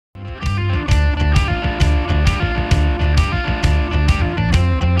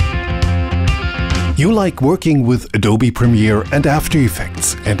You like working with Adobe Premiere and After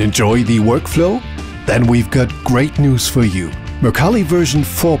Effects and enjoy the workflow? Then we've got great news for you. Mercalli version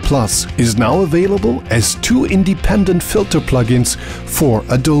 4 Plus is now available as 2 independent filter plugins for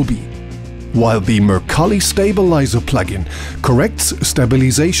Adobe. While the Mercalli Stabilizer plugin corrects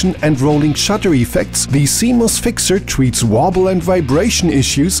stabilization and rolling shutter effects, the CMOS fixer treats wobble and vibration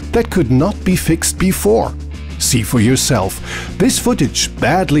issues that could not be fixed before. See for yourself. This footage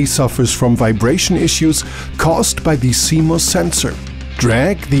badly suffers from vibration issues caused by the CMOS sensor.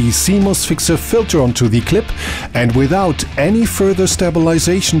 Drag the CMOS fixer filter onto the clip and without any further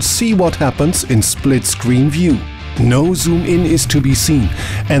stabilization see what happens in split screen view. No zoom in is to be seen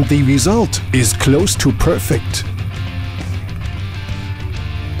and the result is close to perfect.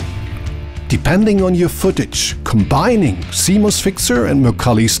 Depending on your footage, combining CMOS fixer and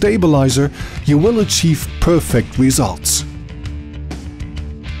Mercalli stabilizer, you will achieve perfect results.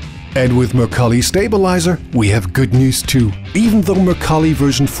 And with Mercalli stabilizer, we have good news too. Even though Mercalli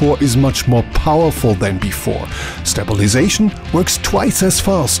version 4 is much more powerful than before, stabilization works twice as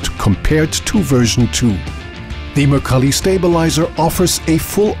fast compared to version 2. The Mercalli stabilizer offers a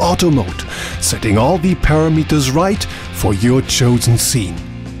full auto mode, setting all the parameters right for your chosen scene.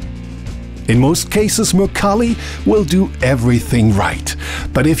 In most cases, Mercalli will do everything right,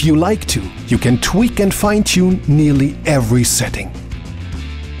 but if you like to, you can tweak and fine-tune nearly every setting.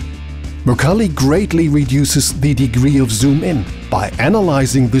 Mercalli greatly reduces the degree of zoom in by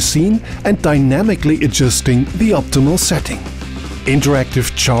analyzing the scene and dynamically adjusting the optimal setting.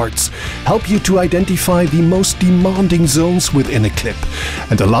 Interactive charts help you to identify the most demanding zones within a clip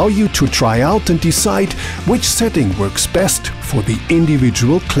and allow you to try out and decide which setting works best for the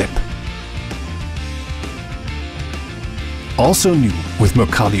individual clip. Also new with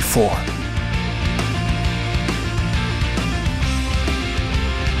Mercalli 4.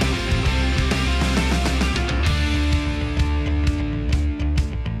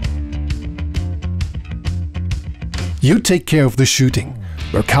 You take care of the shooting.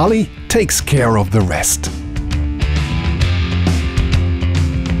 Mercalli takes care of the rest.